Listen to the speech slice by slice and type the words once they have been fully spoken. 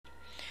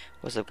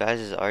What's up, guys?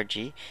 This is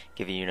RG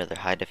giving you another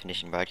high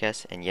definition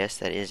broadcast, and yes,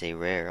 that is a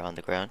rare on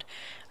the ground.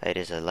 It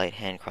is a light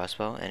hand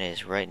crossbow, and it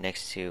is right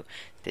next to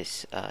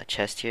this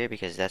chest here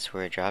because that's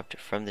where it dropped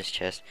from this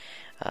chest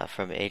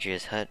from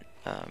Adria's hut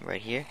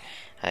right here.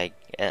 I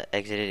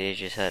exited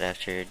Adria's hut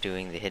after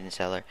doing the hidden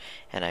cellar,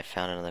 and I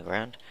found it on the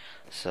ground.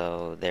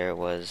 So there it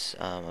was.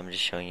 I'm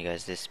just showing you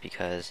guys this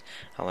because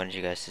I wanted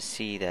you guys to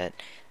see that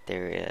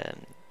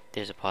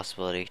there's a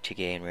possibility to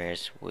gain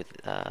rares with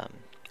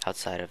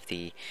outside of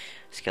the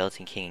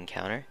Skeleton King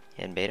encounter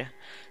in beta.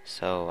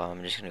 So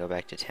I'm just gonna go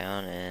back to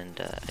town and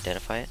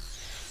identify it.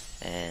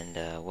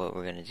 And what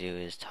we're gonna do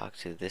is talk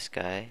to this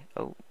guy.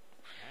 Oh,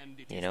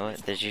 you know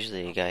what? There's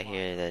usually a guy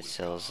here that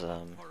sells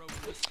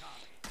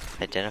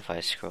identify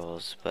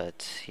scrolls,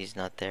 but he's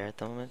not there at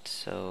the moment.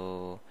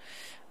 So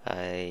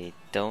I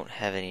don't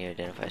have any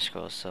identify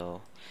scrolls.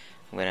 So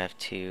I'm gonna have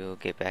to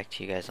get back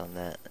to you guys on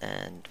that,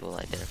 and we'll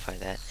identify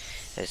that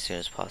as soon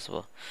as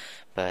possible.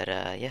 But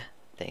yeah,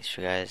 thanks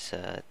for guys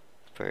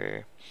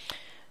for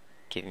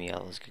giving me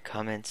all those good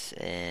comments,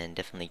 and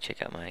definitely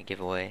check out my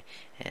giveaway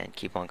and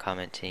keep on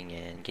commenting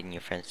and getting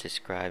your friends to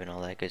subscribe and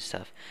all that good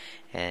stuff.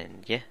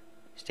 And yeah,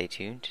 stay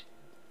tuned,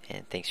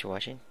 and thanks for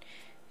watching.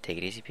 Take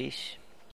it easy, peace.